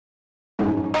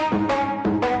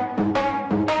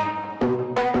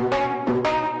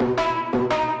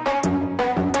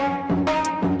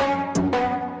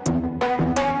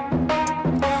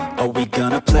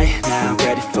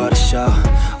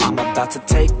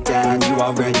down, you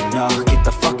already know. Get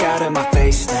the fuck out of my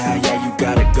face now, yeah, you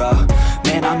gotta go.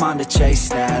 Man, I'm on the chase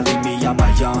now, leave me on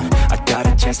my own. I got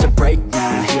a chance to break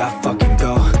now, here I fucking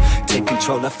go. Take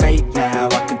control of fate now,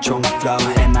 I control my flow.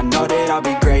 And I know that I'll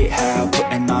be great, how,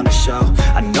 putting on a show.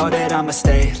 I know that I'ma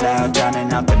stay loud,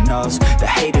 drowning out the noise. The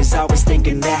haters always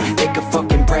thinking that they could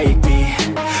fucking break me.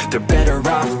 They're better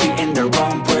off eating their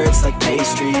own words like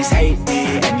pastries. Hate me,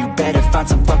 and you better find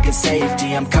some fucking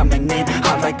safety. I'm coming in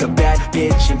hot like a bad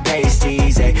bitch in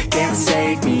pasties. They can't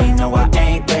save me, no I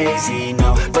ain't lazy,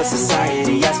 no. But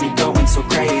society has me going so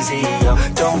crazy, yo.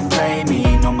 Don't blame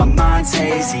me, no my mind's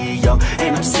hazy, yo.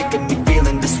 And I'm sick of me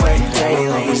feeling this way daily.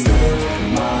 I'll always live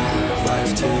my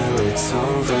life till it's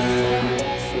over,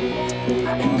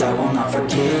 and I will not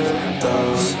forgive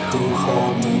those who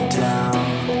hold me down.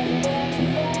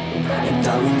 And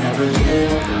I will never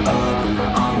give up,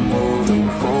 I'm moving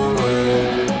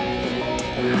forward.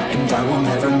 And I will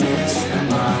never miss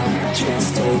my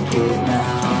chance, take it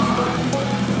now.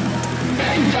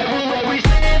 And I will always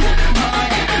live my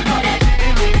life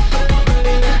till it's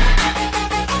over.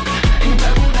 And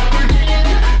I will never give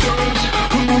those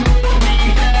who hold me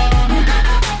down.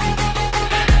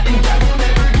 And I will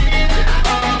never give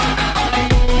up, I'm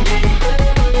moving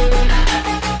forward.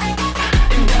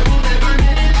 And I will never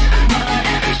miss my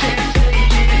chance,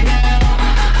 take it now.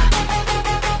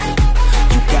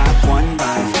 You got one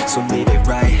life, so live it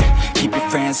right. Keep your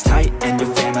friends tight and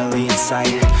your family in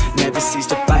sight. Never cease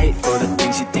to fight for the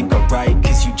things you think are right,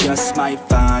 cause you just might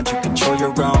find you control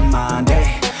your own mind,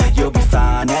 eh? You'll be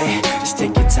fine, eh? Just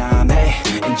take your time, eh?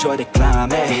 Enjoy the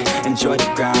climb, eh? Enjoy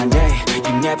the grind, eh?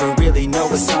 You never really know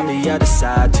what's on the other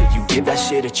side till you give that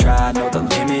shit a try. Know the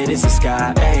limit is the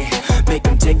sky, eh? Make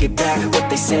them take it back, what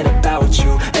they said about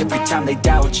you. Every time they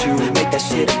doubt you, make that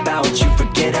shit about you.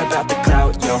 Forget about the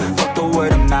clout, yo. Fuck the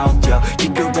word of mouth, yo.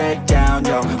 Keep your head down,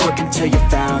 yo. Work until you're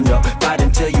found, yo. Fight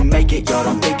until you make it, yo.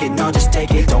 Don't think it, no, just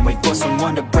take it. Don't wait for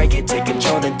someone to break it. Take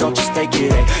control and don't just take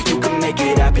it, eh? You can make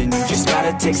it happen, you just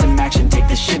gotta take some action. Take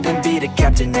the ship and be the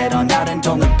captain. Head on out and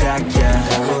don't look back, yeah.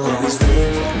 I will always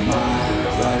live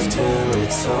my life till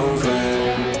it's over,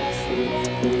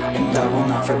 and I will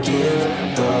not forgive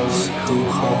those who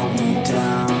hold me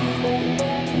down.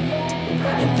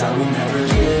 And I will never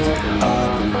give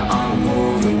up, I'm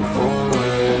moving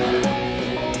forward.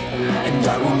 And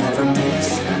I will never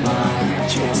miss my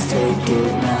chance, take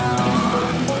it now.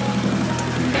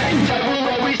 And I will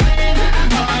always live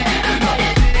my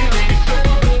life till it's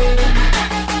over.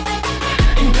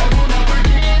 And I will never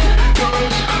give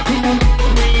those who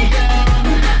hold me down.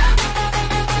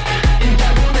 And I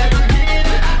will never give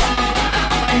up,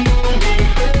 I'm moving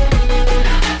forward.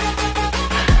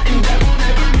 And I will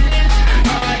never miss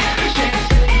my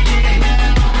chance, take it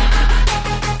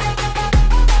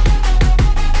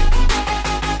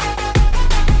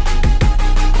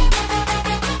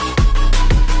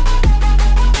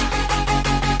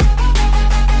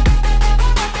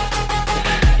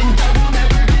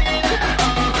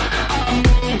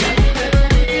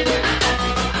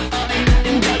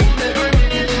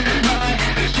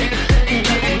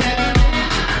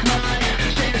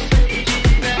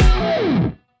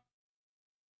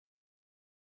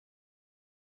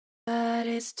now. But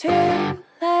it's too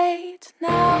late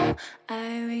now.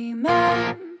 I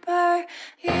remember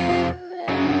you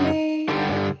and me,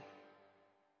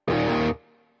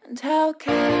 and how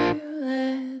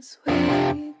careless we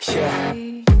could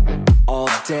be. All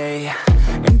day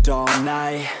and all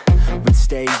night, we'd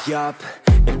stay up,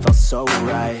 it felt so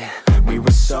right. We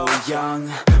were so young,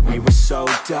 we were so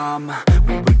dumb.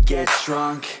 We would get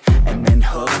drunk and then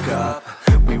hook up.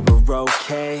 We were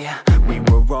okay, we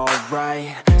were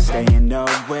alright, staying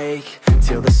awake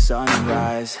till the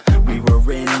sunrise. We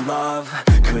were in love,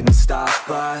 couldn't stop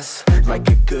us. Like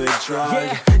a good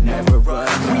drug, never run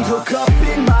off. We hook up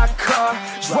in my car,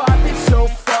 driving so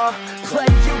far, play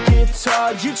you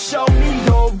guitar, you'd show me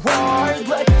your art.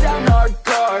 Let down our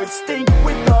guards, think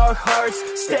with our hearts,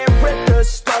 stare at the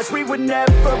stars. We were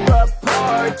never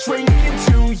apart, drinking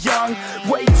too young,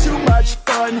 way too much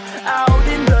fun. Out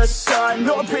in the sun,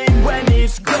 hoping when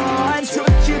it's gone. Took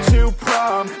you to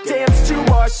prom, dance to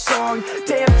our song,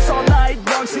 dance all night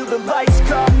long till the lights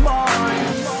come on.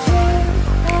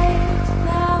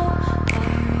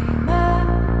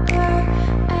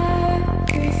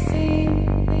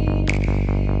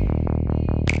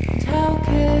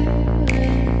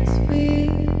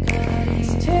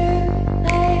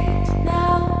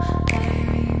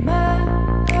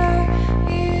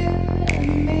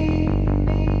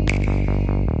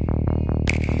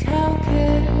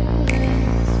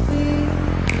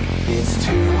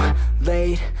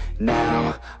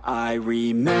 Now I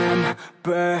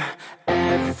remember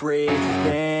everything,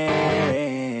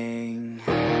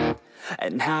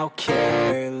 and how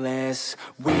careless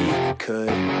we could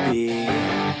be,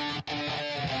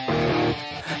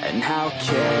 and how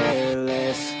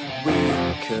careless we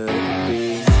could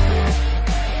be,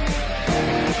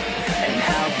 and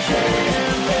how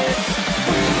careless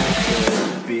we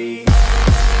could be.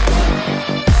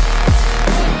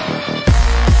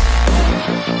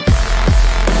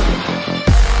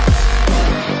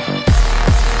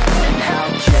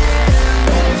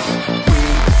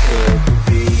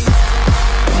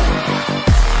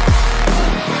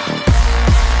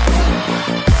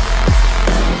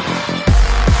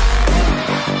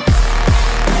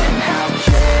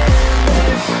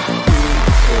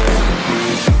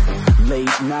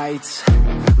 Nights,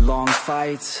 long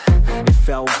fights, it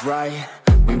felt right,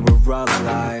 we were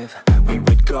alive. We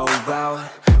would go out,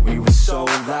 we were so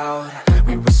loud,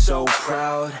 we were so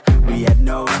proud, we had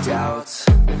no doubts.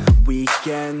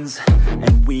 Weekends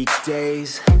and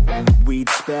weekdays, we'd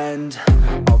spend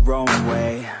our own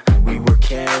way. We were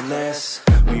careless,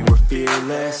 we were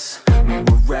fearless, we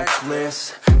were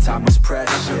reckless, time was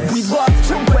precious. We loved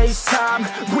to waste time,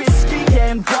 whiskey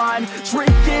and wine,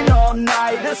 drinking all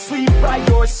night, asleep by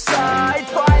your side.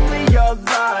 Finally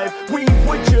alive, we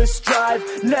would just drive,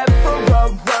 never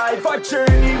arrive. Our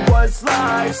journey was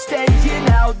live, staying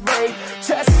out late,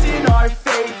 testing our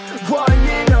fate,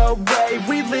 running away.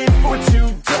 We live for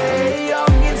today,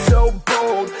 young and so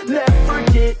bold, never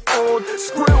get old.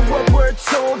 Screw what we're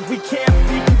told, we can't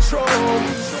be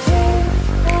controlled.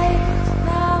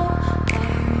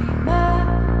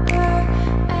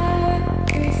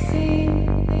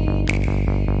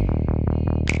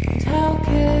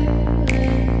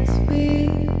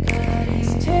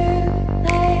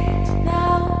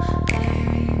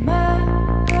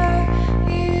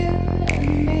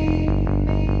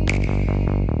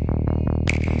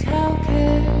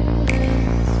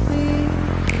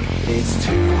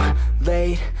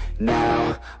 Late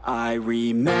now, I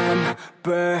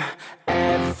remember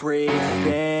everything,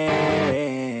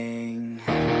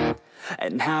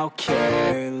 and how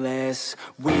careless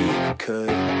we could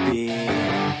be,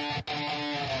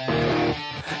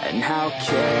 and how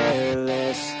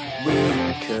careless we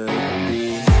could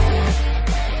be.